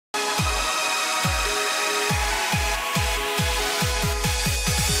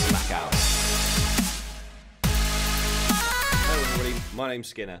My name's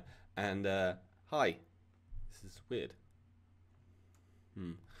Skinner, and hi. This is weird.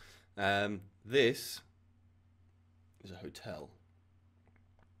 This is a hotel,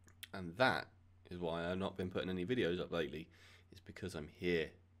 and that is why I've not been putting any videos up lately. It's because I'm here.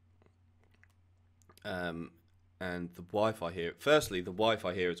 And the Wi-Fi here. Firstly, the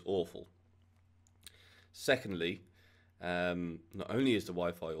Wi-Fi here is awful. Secondly, not only is the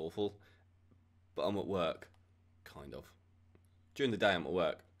Wi-Fi awful, but I'm at work, kind of. During the day, I'm at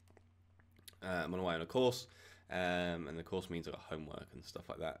work. I'm away on a course, and the course means I've got homework and stuff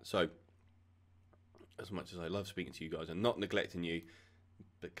like that. So, as much as I love speaking to you guys and not neglecting you,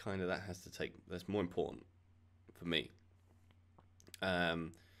 but kind of that's more important for me. So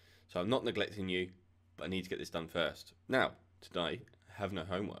I'm not neglecting you, but I need to get this done first. Now, today, I have no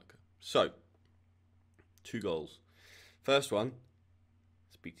homework. So, 2 goals. First one,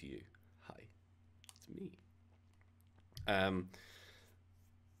 speak to you. Hi, it's me.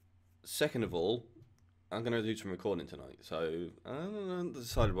 Second of all, I'm going to do some recording tonight. So, I haven't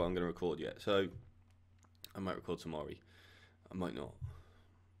decided what I'm going to record yet. So, I might record some Ori. I might not.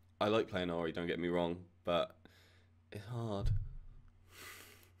 I like playing Ori, don't get me wrong, but it's hard.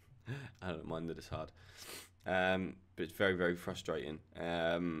 I don't mind that it's hard. But it's very, very frustrating.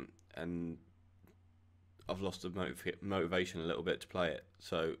 And I've lost the motivation a little bit to play it.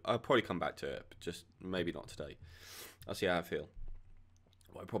 So I'll probably come back to it, but just maybe not today. I'll see how I feel.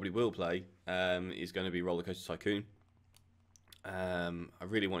 What I probably will play is going to be Roller Coaster Tycoon. I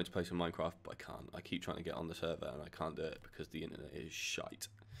really wanted to play some Minecraft, but I can't. I keep trying to get on the server, and I can't do it because the internet is shite.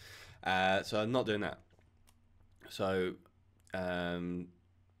 So I'm not doing that. So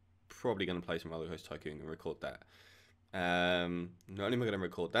probably going to play some Roller Coaster Tycoon and record that. Not only am I going to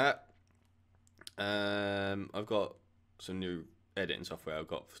record that, I've got some new editing software. I've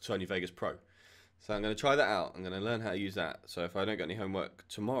got Sony Vegas Pro. So I'm going to try that out. I'm going to learn how to use that. So if I don't get any homework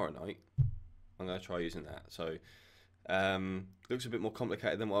tomorrow night, I'm going to try using that. So looks a bit more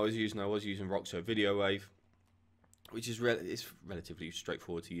complicated than what I was using. I was using Roxo Video Wave, which is it's relatively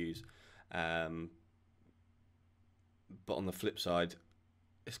straightforward to use. But on the flip side,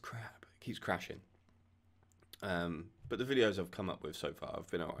 it's crap. It keeps crashing. But the videos I've come up with so far have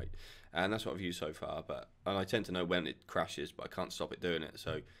been alright, and that's what I've used so far. And I tend to know when it crashes, but I can't stop it doing it,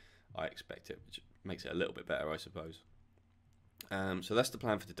 so I expect it, which makes it a little bit better, I suppose. So that's the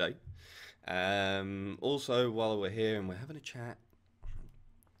plan for today. Also, while we're here and we're having a chat,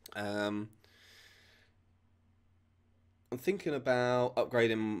 I'm thinking about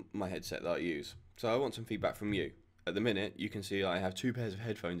upgrading my headset that I use. So I want some feedback from you. At the minute, you can see I have 2 pairs of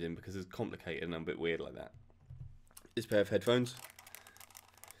headphones in because it's complicated and I'm a bit weird like that. This pair of headphones,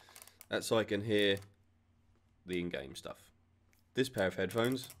 that's so I can hear the in-game stuff. This pair of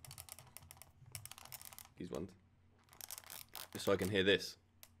headphones, these ones, is so I can hear this.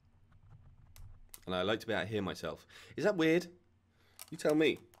 And I like to be able to hear myself. Is that weird? You tell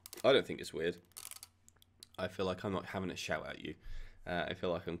me. I don't think it's weird. I feel like I'm not having a shout at you. I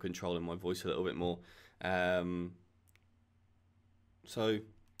feel like I'm controlling my voice a little bit more. So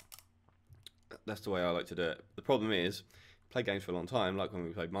that's the way I like to do it. The problem is, play games for a long time, like when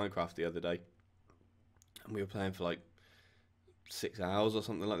we played Minecraft the other day, and we were playing for like 6 hours or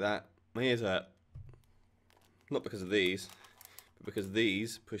something like that. My ears hurt. Not because of these, but because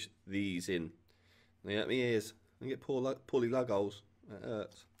these push these in. They hurt my ears. I get poorly lug holes. It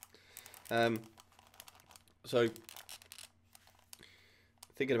hurts. So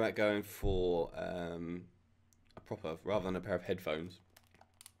thinking about going for a proper, rather than a pair of headphones,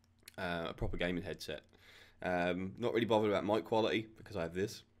 a proper gaming headset. Not really bothered about mic quality because I have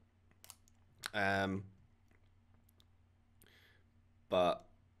this. But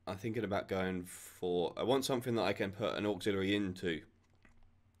I'm thinking about going for, I want something that I can put an auxiliary into.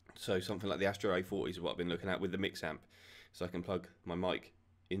 So something like the Astro A40 is what I've been looking at with the mix amp. So I can plug my mic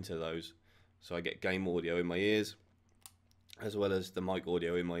into those. So I get game audio in my ears, as well as the mic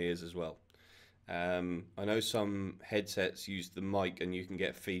audio in my ears as well. I know some headsets use the mic and you can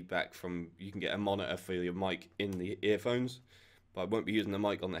get feedback from, you can get a monitor for your mic in the earphones, but I won't be using the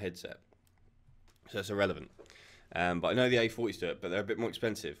mic on the headset. So it's irrelevant. But I know the A40s do it, but they're a bit more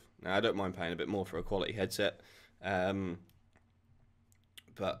expensive. Now I don't mind paying a bit more for a quality headset, but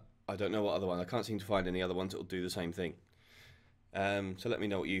I don't know what other one. I can't seem to find any other ones that will do the same thing. So let me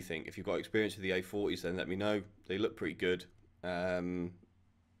know what you think. If you've got experience with the A40s, then let me know. They look pretty good. I've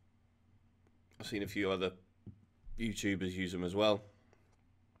seen a few other YouTubers use them as well.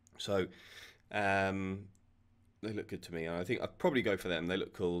 So they look good to me. And I think I'd probably go for them. They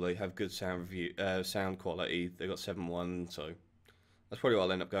look cool. They have good sound quality. They've got 7.1, so that's probably what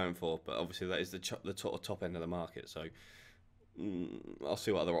I'll end up going for. But obviously that is the top end of the market. So I'll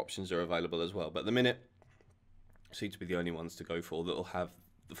see what other options are available as well. But at the minute, seem to be the only ones to go for that will have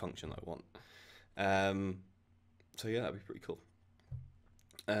the function I want. So yeah, that'd be pretty cool.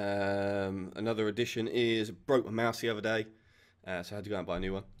 Another addition is broke my mouse the other day, so I had to go out and buy a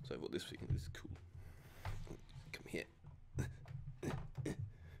new one. So I bought this thing. This is cool. Come here.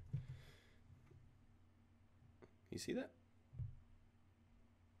 You see that?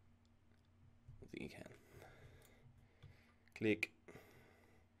 I think you can. Click.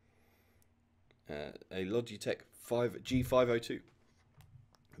 A Logitech G502.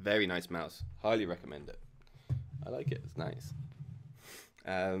 Very nice mouse. Highly recommend it. I like it. It's nice.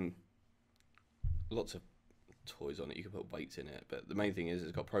 Lots of toys on it. You can put weights in it, but the main thing is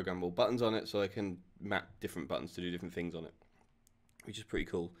it's got programmable buttons on it, so I can map different buttons to do different things on it, which is pretty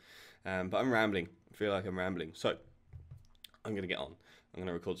cool. But I'm rambling. I feel like I'm rambling. So I'm going to get on. I'm going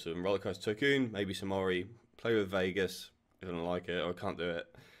to record some Roller Coaster Tycoon, maybe some Ori, play with Vegas if I don't like it or I can't do it.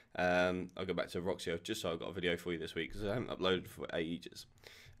 I'll go back to Roxio just so I've got a video for you this week because I haven't uploaded for ages.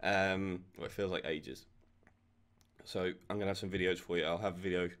 Well, it feels like ages. So I'm going to have some videos for you. I'll have a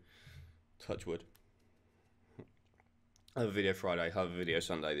video, touch wood. I'll have a video Friday, I'll have a video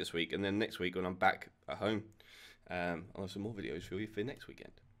Sunday this week, and then next week when I'm back at home, I'll have some more videos for you for next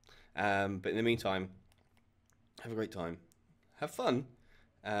weekend. But in the meantime, have a great time. Have fun.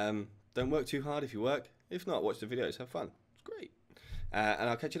 Don't work too hard if you work. If not, watch the videos. Have fun. It's great. And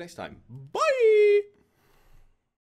I'll catch you next time. Bye!